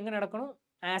ரிடக்ஷன் வந்து எங்கே நடக்கணும்?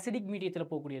 ஆசிடிக் மீடியத்தில்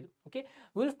போகக்கூடியது. ஓகே,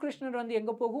 உல்ஃப்-கிருஷ்ணர் வந்து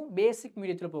எங்கே போகும்? பேசிக்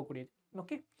மீடியத்தில் போகக்கூடியது.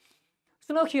 Okay,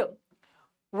 so no here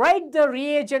write the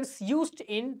reagents used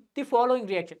in the following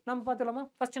reaction. நம்ம பார்த்துலாமா?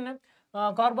 ஃபர்ஸ்ட் என்ன?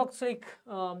 Carboxylic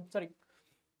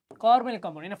carbonic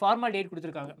compound. என்ன ஃபார்மால்டிஹைட்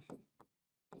கொடுத்துருக்காங்க,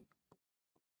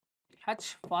 H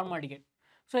ஃபார்மால்டிஹைட்.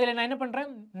 ஸோ இதில் நான் என்ன பண்ணுறேன்?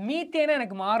 மீத்தேனா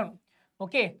எனக்கு மாறணும்.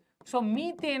 ஓகே, ஸோ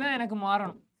மீத்தேனா எனக்கு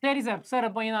மாறணும். சரி சார்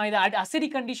இப்போ நான் இதை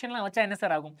அசிடிக் கண்டிஷன்லாம் வச்சா என்ன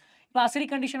சார் ஆகும்? இப்போ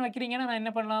அசிடிக் கண்டிஷன் வைக்கிறீங்கன்னா நான்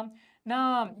என்ன பண்ணலாம்?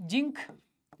 நான் zinc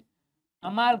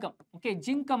amalgam. Okay,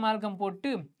 zinc amalgam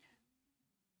போட்டு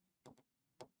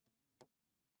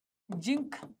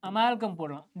ஜிங்க் அமால்கம்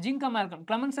போடலாம். Zinc amalgam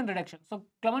கிளமன்சன் reduction. So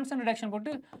கிளமன்சன் reduction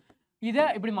போட்டு இதை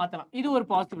இப்படி மாற்றலாம். இது ஒரு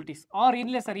பாசிபிலிட்டிஸ். ஆர்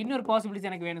இல்லை சார், இன்னொரு பாசிபிலிட்டிஸ்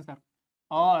எனக்கு வேணும் சார்.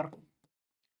 ஆர்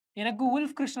எனக்கு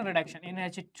உல்ஃப்-கிருஷ்ணர் reduction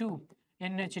NH2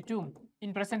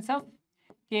 in presence of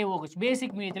KOH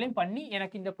பேசிக் மீடியத்திலையும் பண்ணி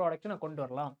எனக்கு இந்த ப்ராடக்ட்டை நான் கொண்டு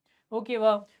வரலாம்.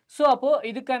 ஓகேவா? ஸோ அப்போது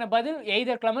இதுக்கான பதில்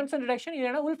எய்தர் கிளமன்சன் ரிடக்ஷன்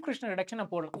இல்லைனா உல்ஃப்-கிருஷ்ணர் ரிடக்ஷன்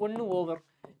நான் போடலாம். 1 ஓவர்.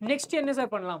 நெக்ஸ்ட் என்ன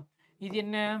சார் பண்ணலாம்? இது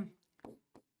என்ன?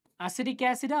 Acidic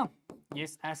ஆசிடா?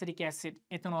 S, acidic acid,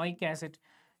 ethanoic acid.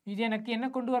 இது எனக்கு என்ன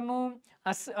கொண்டு வரணும்?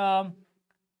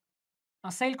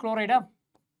 அசைல் குளோரைடா?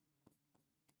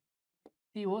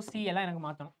 COC எல்லாம் எனக்கு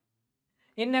மாற்றணும்.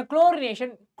 என்ன?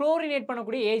 குளோரினேட்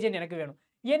பண்ணக்கூடிய ஏஜென்ட் எனக்கு வேணும்.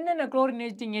 என்னென்ன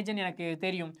குளோரினேட்டிங் ஏஜென்ட் எனக்கு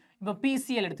தெரியும்? இப்போ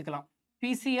PCl எடுத்துக்கலாம்,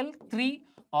 PCl3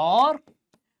 ஆர்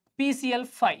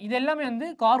PCl5. இது எல்லாமே வந்து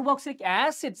கார்பாக்சிலிக்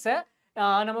ஆசிட்ஸை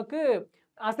நமக்கு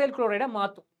அசைல் குளோரைடாக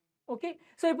மாற்றும். ஓகே.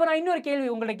 ஸோ இப்போ நான் இன்னொரு கேள்வி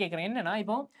உங்கள்ட்ட கேட்குறேன். என்னன்னா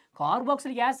இப்போ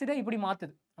கார்பாக்சிலிக் ஆசிடை இப்படி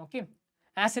மாற்றுது. Okay,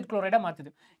 acid குளோரைடாக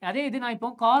மாற்றுது. அதே இது நான் இப்போ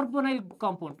கார்பனைல்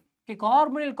காம்பவுண்ட், ஓகே,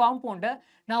 கார்பனைல் காம்பவுண்டை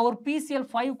நான் ஒரு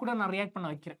PCl5 கூட நான் ரியாக்ட் பண்ண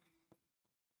வைக்கிறேன்.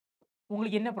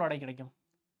 உங்களுக்கு என்ன ப்ராடக்ட் கிடைக்கும்?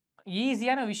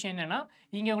 ஈஸியான விஷயம் என்னன்னா,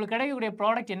 இங்கே உங்களுக்கு கிடைக்கக்கூடிய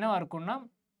ப்ராடக்ட் என்னவா இருக்கும்னா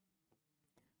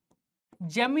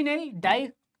ஜெமினைல் டை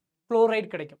குளோரைடு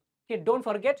கிடைக்கும். ஓகே, டோன்ட்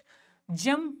ஃபர்கெட்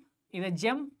ஜெம், இது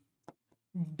ஜெம்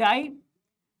டை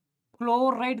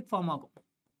குளோரைடு ஃபார்ம் ஆகும்.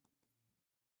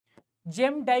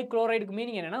 ஜெம் டை குளோரைடுக்கு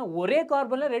மீனிங் என்னன்னா ஒரே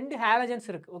கார்பன்ல 2 ஹாலஜன்ஸ்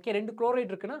இருக்கு. ஓகே, 2 குளோரைடு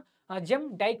இருக்குன்னா ஜெம்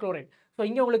டை குளோரைடு. ஸோ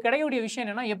இங்கே உங்களுக்கு கிடைக்கக்கூடிய விஷயம்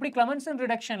என்னன்னா எப்படி கிளமன்சன்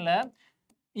ரிடக்ஷன்ல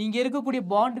இங்கே இருக்கக்கூடிய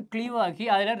பாண்ட் க்ளீவ் ஆகி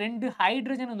அதில் 2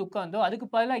 ஹைட்ரஜன் வந்து உட்காந்தோ அதுக்கு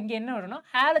பதிலாக இங்கே என்ன வரும்னா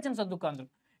ஹாலஜன்ஸ் வந்து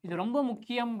உட்காந்துரும். இது ரொம்ப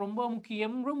முக்கியம், ரொம்ப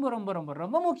முக்கியம், ரொம்ப ரொம்ப ரொம்ப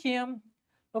ரொம்ப முக்கியம்.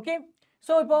 ஓகே,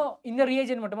 ஸோ இப்போ இந்த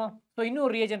ரியேஜன் மட்டுமா? ஸோ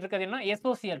இன்னொரு ரியேஜன் இருக்குது என்ன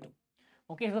SOCl2.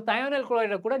 ஓகே, ஸோ தயோனைல்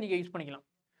குளோரைடை கூட நீங்கள் யூஸ் பண்ணிக்கலாம்.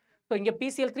 ஸோ இங்கே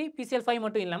PCl3 PCl5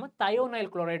 மட்டும் இல்லாமல் தயோனைல்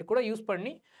குளோரைடு கூட யூஸ்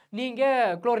பண்ணி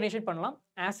நீங்கள் குளோரினேஷன் பண்ணலாம்.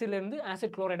 ஆசிட்லேருந்து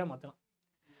ஆசிட் குளோரைடாக மாற்றலாம்.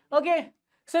 Okay,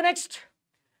 so next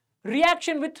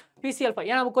reaction with PCl5.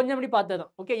 ஏன்னா நம்ம கொஞ்சம் அப்படி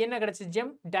பார்த்ததான். ஓகே, என்ன கிடச்சி?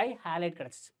 ஜெம் டை ஹாலைட்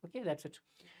கிடச்சிச்சு. Okay, that's it.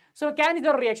 So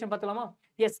கேனிசோரோ reaction பார்த்தலாமா?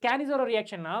 S, கேனிசோரோ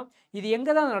ரியாக்ஷன்னா இது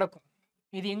எங்கே தான் நடக்கும்?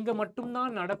 இது எங்கே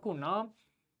மட்டும்தான் நடக்கும்னா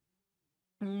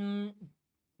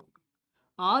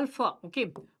alpha, okay,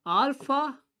 alpha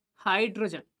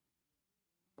hydrogen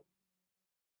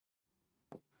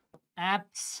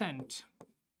absent.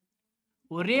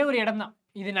 ஒரே ஒரு இடம் தான்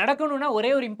இது நடக்கணும்னா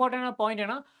ஒரே ஒரு இம்பார்ட்டன்டான பாயிண்ட்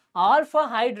என்ன, ஆல்ஃபா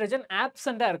ஹைட்ரஜன்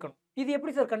ஆப்சென்ட்டா இருக்கணும். இது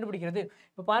எப்படி சார் கண்டுபிடிக்கிறது?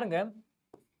 இப்போ பாருங்க,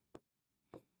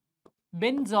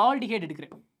 பென்சால்டிஹைடு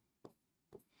எடுக்கிறேன்.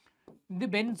 இது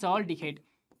பென்சால்டிஹைடு.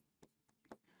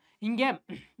 இங்க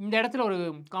இந்த இடத்துல ஒரு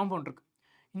காம்பவுண்ட் இருக்கு.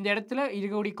 இந்த இடத்துல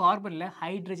இருக்கக்கூடிய கார்பன்ல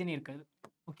ஹைட்ரஜன் இருக்காது.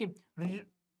 ஓகே,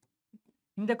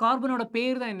 இந்த கார்பனோட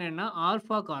பேர் தான் என்னன்னா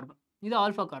ஆல்ஃபா கார்பன். இது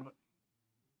alpha carbon,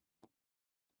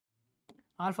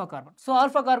 alpha carbon. So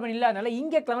alpha carbon இல்லாதனால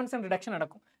இங்கே கிளமன்சன் ரிடக்ஷன்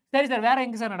நடக்கும். சரி சார், வேற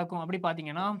எங்க சார் நடக்கும் அப்படி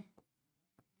பார்த்தீங்கன்னா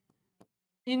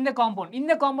இந்த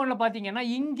காம்பவுண்ட்ல பார்த்தீங்கன்னா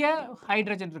இங்கே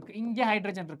ஹைட்ரஜன் இருக்கு, இங்கே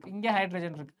ஹைட்ரஜன் இருக்கு, இங்கே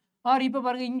ஹைட்ரஜன் இருக்கு. ஆர் இப்போ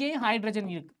பாருங்க இங்கேயும்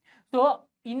ஹைட்ரஜன் இருக்கு. ஸோ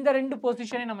இந்த 2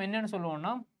 பொசிஷனை நம்ம என்னன்னு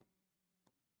சொல்லுவோம்னா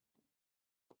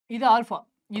இது ஆல்ஃபா,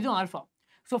 இதுவும் ஆல்ஃபா.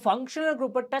 ஸோ ஃபங்க்ஷனல்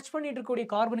குரூப்பை டச் பண்ணிட்டு இருக்கக்கூடிய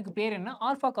கார்பனுக்கு பேர் என்ன?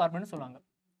 ஆல்ஃபா கார்பன் சொல்லுவாங்க.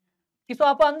 ஸோ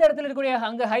அப்போ அந்த இடத்துல இருக்கக்கூடிய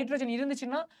அங்கே ஹைட்ரஜன்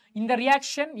இருந்துச்சுன்னா இந்த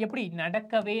ரியாக்ஷன் எப்படி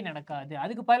நடக்கவே நடக்காது.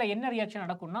 அதுக்கு பதிலாக என்ன ரியாக்ஷன்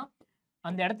நடக்கும்னா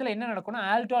அந்த இடத்துல என்ன நடக்கும்னா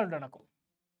ஆல்டால் நடக்கும்,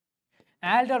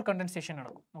 ஆல்டால் கண்டென்சேஷன்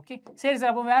நடக்கும். ஓகே, சரி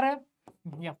சார், அப்போ வேற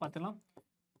இங்கே பார்த்துலாம்.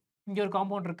 இங்கே ஒரு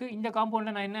காம்பவுண்ட் இருக்கு. இந்த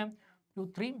காம்பவுண்டில் நான் என்ன 2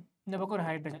 3 இந்த பக்கம் ஒரு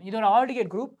ஹைட்ரஜன். இது ஒரு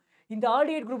ஆல்டிஹைட் குரூப். இந்த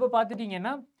ஆல்டிஹைட் குரூப்பை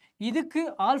பார்த்துட்டீங்கன்னா இதுக்கு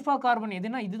ஆல்ஃபா கார்பன்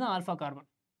எதுனா இதுதான் ஆல்ஃபா கார்பன்.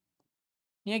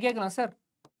 நீங்கள் கேட்கலாம் சார்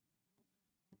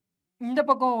இந்த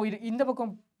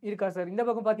பக்கம் இருக்கா சார்? இந்த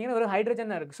பக்கம் பார்த்தீங்கன்னா ஒரு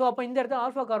ஹைட்ரஜன் இருக்கு. ஸோ அப்போ இந்த இடத்துல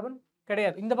ஆல்ஃபா கார்பன்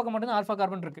கிடையாது, இந்த பக்கம் மட்டும் தான் ஆல்ஃபா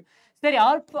கார்பன் இருக்கு. சரி,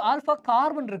 ஆல்ஃபா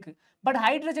கார்பன் இருக்கு, பட்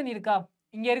ஹைட்ரஜன் இருக்கா?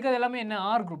 இங்க இருக்கிறது எல்லாமே என்ன?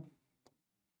 Or group.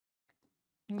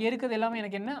 இங்க இருக்கிறது எல்லாமே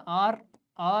எனக்கு என்ன? R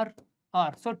R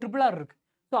R. So triple R இருக்கு.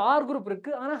 ஸோ ஆர் குரூப்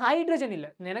இருக்கு, ஆனால் ஹைட்ரஜன்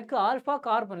இல்லை. எனக்கு ஆல்ஃபா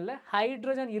கார்பன்ல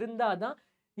ஹைட்ரஜன் இருந்தால் தான்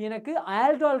எனக்கு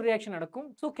ஆல்டால் ரியாக்ஷன் நடக்கும்.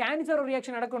 ஸோ கேனிசோரோ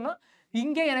ரியாக்ஷன் நடக்கும்னா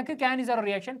இங்கே எனக்கு கேனிசோரோ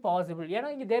ரியாக்ஷன் பாசிபிள். ஏன்னா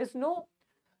இங்கே there is no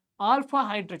alpha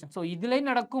hydrogen. So இதுலேயும்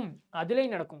நடக்கும்,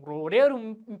 அதுலேயும் நடக்கும். ஒரே ஒரு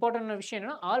இம்பார்ட்டன்ட் விஷயம்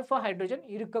என்னன்னா ஆல்ஃபா ஹைட்ரஜன்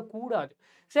இருக்கக்கூடாது.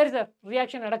 சரி சார்,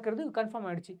 ரியாக்ஷன் நடக்கிறது கன்ஃபார்ம்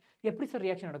ஆயிடுச்சு. எப்படி சார்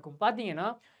ரியாக்ஷன் நடக்கும் பார்த்தீங்கன்னா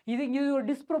இது ஒரு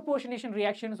டிஸ்ப்ரொபோர்ஷனேஷன்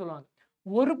ரியாக்ஷன் சொல்லுவாங்க.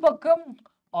 ஒரு பக்கம்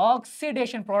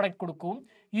ஆக்சிடேஷன் ப்ராடக்ட் கொடுக்கும்,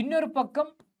 இன்னொரு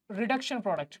பக்கம் ரிடக்ஷன்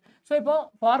ப்ராடக்ட். ஸோ இப்போ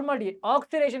ஃபார்மாலிட்டி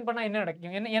ஆக்சிடேஷன் பண்ணால் என்ன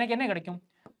கிடைக்கும்? எனக்கு என்ன கிடைக்கும்?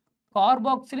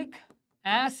 கார்பாக்சிலிக்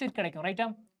ஆசிட் கிடைக்கும், ரைட்டா?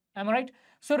 ஆமா, ரைட்.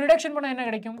 ஸோ ரிடக்ஷன் பண்ணால் என்ன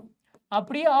கிடைக்கும்?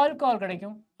 அப்படியே ஆல்கஹால்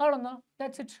கிடைக்கும். அவ்வளோதான்,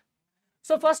 தட்ஸ் இட்.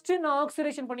 ஸோ ஃபர்ஸ்ட் நான்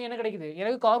ஆக்சிடேஷன் பண்ணி என்ன கிடைக்குது?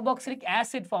 எனக்கு கார்பாக்சிலிக்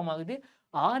ஆசிட் ஃபார்ம் ஆகுது.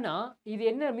 ஆனால் இது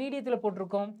என்ன மீடியத்தில்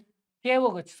போட்டிருக்கோம்?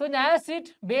 KOH. ஸோ இந்த ஆசிட்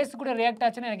பேஸ் கூட ரியாக்ட்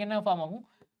ஆச்சுன்னா எனக்கு என்ன ஃபார்ம் ஆகும்?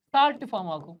 சால்ட்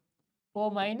ஃபார்ம் ஆகும். O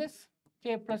minus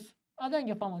K+. அதான்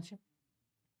இங்கே ஃபார்ம் ஆச்சு.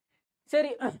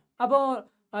 சரி, அப்போ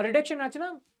ரிடக்ஷன் ஆச்சுன்னா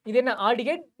இது என்ன?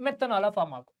 ஆல்டிஹைட் மெத்தனாலாக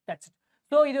ஃபார்ம் ஆகும். That's it.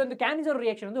 ஸோ இது வந்து கேனிசோரோ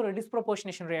ரியாக்ஷன் வந்து ஒரு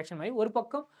டிஸ்ப்ரொபோர்ஷனேஷன் ரியாக்ஷன் மாதிரி. ஒரு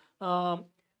பக்கம்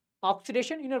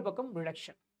ஆக்சிடேஷன், இன்னொரு பக்கம்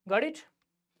reduction. Got it?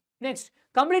 Next,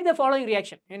 complete the following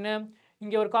reaction. என்ன?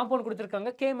 இங்கே ஒரு காம்பவுண்ட் கொடுத்துருக்காங்க,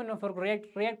 KMnO4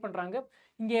 ரியாக்ட் பண்ணுறாங்க.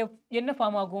 இங்கே என்ன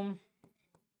ஃபார்ம் ஆகும்?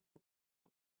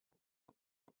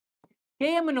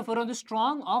 KMnO4 வந்து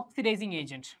ஸ்ட்ராங் ஆக்சிடைசிங்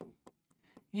ஏஜென்ட்.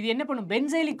 இது என்ன பண்ணும்?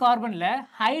 பென்சைலிக் கார்பன்ல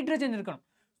ஹைட்ரஜன் இருக்கணும்.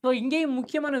 ஸோ இங்கேயும்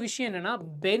முக்கியமான விஷயம் என்னன்னா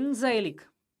பென்சைலிக்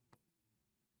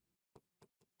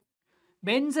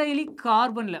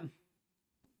கார்பன்ல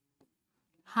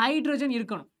ஹைட்ரஜன்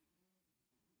இருக்கணும்.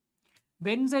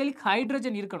 பென்சைலிக்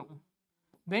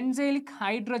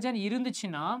ஹைட்ரஜன்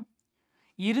இருந்துச்சுன்னா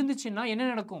இருந்துச்சுன்னா என்ன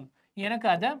நடக்கும் எனக்கு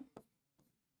அத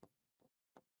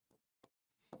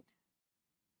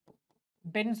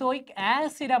பென்சோயிக்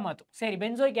ஆசிடா மாத்தும் சரி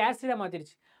பென்சோயிக் ஆசிடா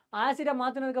மாத்திருச்சு ஆசிடா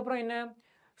மாத்துனதுக்கு அப்புறம் என்ன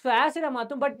சோ ஆசிடா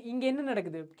மாத்தும் பட் இங்க என்ன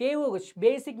நடக்குது KOH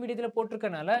பேசிக் மீடியத்துல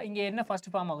போட்டுருக்கனால இங்க என்ன ஃபர்ஸ்ட்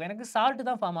ஃபார்ம் ஆகும் எனக்கு சால்ட்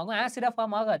தான் ஃபார்ம் ஆகும் ஆசிடா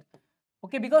ஃபார்ம் ஆகாது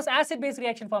okay because acid base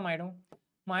reaction form ஆயிடும்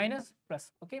minus plus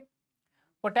okay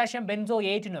potassium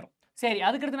benzoate ன்னு வரும் சரி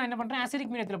அதுக்கு அடுத்து நான் என்ன பண்றேன்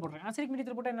அசிடிக் மீடியத்துல போடுறேன் அசிடிக்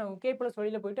மீடியத்துல போட்டா என்ன K+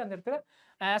 வெளியில போயிட்டு அந்த இடத்துல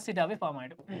ஆசிடாவே ஃபார்ம்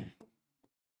ஆயிடும்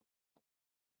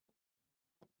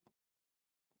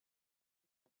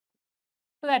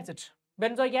so that's it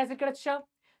benzoic acid கிடைச்சா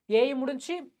A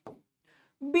முடிஞ்சு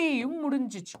B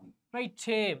முடிஞ்சிச்சு ரைட்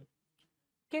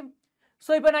ஓகே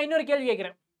சோ இப்போ நான் இன்னொரு கேள்வி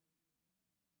கேக்குறேன்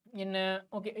என்ன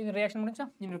ஓகே இந்த ரியாக்ஷன் முடிஞ்சா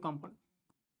இன்னொரு காம்பவுண்ட்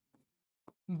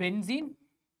பென்சீன்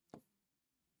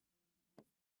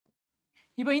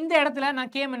இப்போ இந்த இடத்துல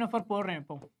நான் KMnO4 போடுறேன்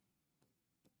இப்போ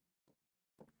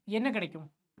என்ன கிடைக்கும்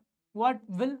வாட்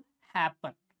வில்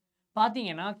ஹேப்பன்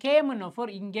பாத்தீங்கன்னா KMnO4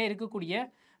 இங்க இருக்கக்கூடிய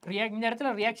இந்த இடத்துல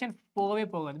ரியாக்ஷன் போகவே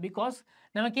போகாது பிகாஸ்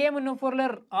நம்ம KMnO4ல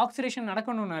ஆக்சிடேஷன்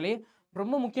நடக்கணும்னாலே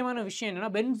ரொம்ப முக்கியமான விஷயம் என்னன்னா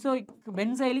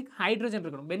பென்சைலிக் ஹைட்ரஜன்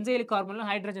இருக்கணும் பென்சைலிக் கார்பன்ல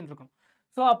ஹைட்ரஜன் இருக்கணும்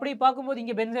சோ அப்படி பாக்கும்போது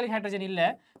இங்க பென்சைலிக் ஹைட்ரஜன் இல்ல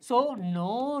சோ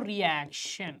நோ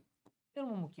ரியாக்ஷன் இது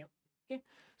ரொம்ப முக்கியம் okay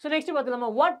so next பார்த்தலாமா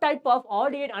what type of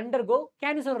aldehyde undergo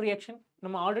Cannister reaction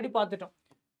நம்ம ஆல்ரெடி பார்த்துட்டோம்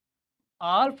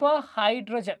ஆல்பா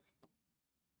ஹைட்ரஜன்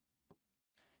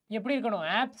எப்படி இருக்கணும்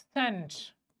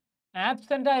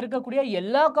ஆப்சென்ட்டா இருக்கக்கூடிய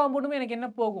எல்லா காம்பவுண்டுமே எனக்கு என்ன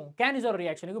போகும் Cannister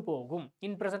reactionக்கு போகும்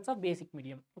in presence of basic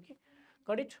medium okay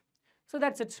got it so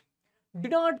that's it do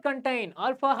not contain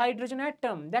alpha hydrogen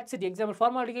atom that's it example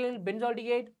formaldehyde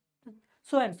benzaldehyde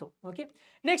so and so okay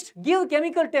next give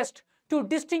chemical test to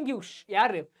distinguish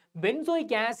யாரு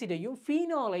benzoic acid ஐயும்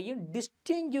phenol ஐயும்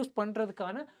distinguish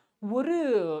பண்றதுக்கான ஒரு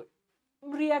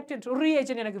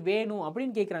reagent எனக்கு வேணும்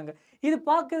அப்படினு கேக்குறாங்க இது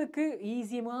பார்க்கிறதுக்கு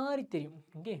ஈஸி மாதிரி தெரியும்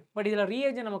ஓகே பட் இதல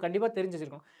reagent நம்ம கண்டிப்பா தெரிஞ்சு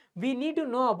வச்சிருக்கணும் we need to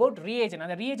know about reagent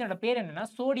அந்த reagent பேர் என்னன்னா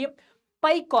சோடியம்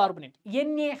பைகார்பனேட்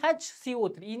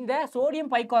NaHCO3 இந்த சோடியம்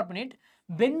பைகார்பனேட்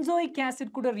பென்சோயிக்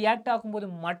ஆசிட் கூட ரியாக்ட் ஆகும்போது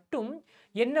மட்டும்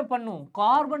என்ன பண்ணும்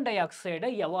கார்பன் டை ஆக்சைடை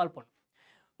எவால்வ் பண்ணும்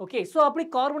ஓகே சோ அப்படி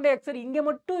கார்பன் டை ஆக்சைடு இங்க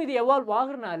மட்டும் இது எவால்வ்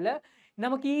ஆகுறனால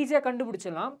நமக்கு ஈஸியா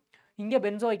கண்டுபிடிச்சலாம் இங்க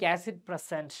பென்சோயிக் ஆசிட்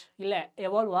பிரசன்ட் இல்ல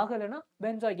எவால்வ் ஆகலனா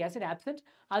பென்சோயிக் ஆசிட் ஆப்சென்ட்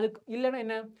அது இல்லனா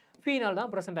என்ன ஃபீனால்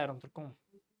தான் பிரசன்ட் ஆயிருக்கும்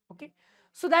okay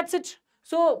so that's it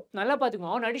so நல்லா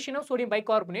பாத்துக்கோங்க on addition of sodium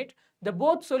bicarbonate the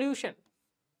both solution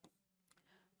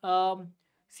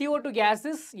CO2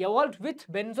 gases evolved with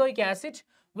benzoic acid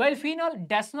while phenol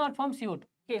does not form CO2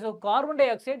 okay so carbon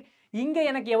dioxide இங்க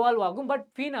எனக்கு evolve ஆகும் but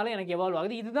phenol எனக்கு evolve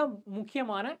ஆகுது இதுதான்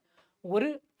முக்கியமான ஒரு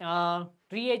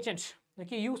reagent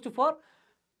okay used for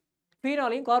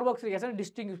phenol and carboxylic acid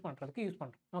distinguish பண்றதுக்கு use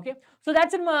பண்றோம் okay so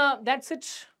that's it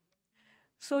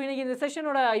so இன்னைக்கு இந்த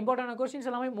செஷனோட இம்பார்ட்டன்ட் क्वेश्चंस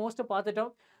எல்லாமே மோஸ்ட்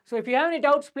பார்த்துட்டோம் so if you have any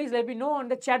doubts please let me know on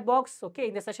the chat box okay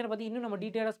இந்த செஷனை பத்தி இன்னும் நம்ம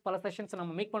டீடைலா பல செஷன்ஸ்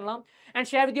நம்ம மேக் பண்ணலாம் and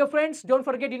share with your friends don't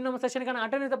forget இன்னும் நம்ம செஷனுக்கான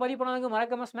அட்டெண்டன்ஸ் பதிவு பண்ணாங்க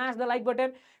மறக்காம smash the like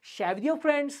button share with your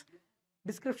friends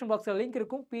description boxல link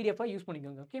இருக்கும் pdf யூஸ்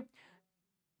பண்ணிக்கோங்க okay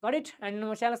got it and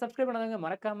நம்ம சேனலை சப்ஸ்கிரைப் பண்ணாதவங்க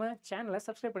மறக்காம சேனலை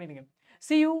சப்ஸ்கிரைப் பண்ணிடுங்க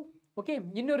see you okay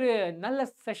இன்னொரு நல்ல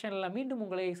செஷன்ல மீண்டும்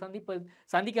உங்களை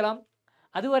சந்திக்கலாம்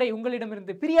அதுவரை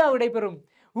உங்களிடமிருந்து பிரியா விடைபெறும்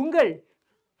உங்கள்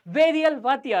வேதியியல்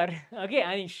வாத்தியார் okay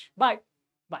அனிஷ் bye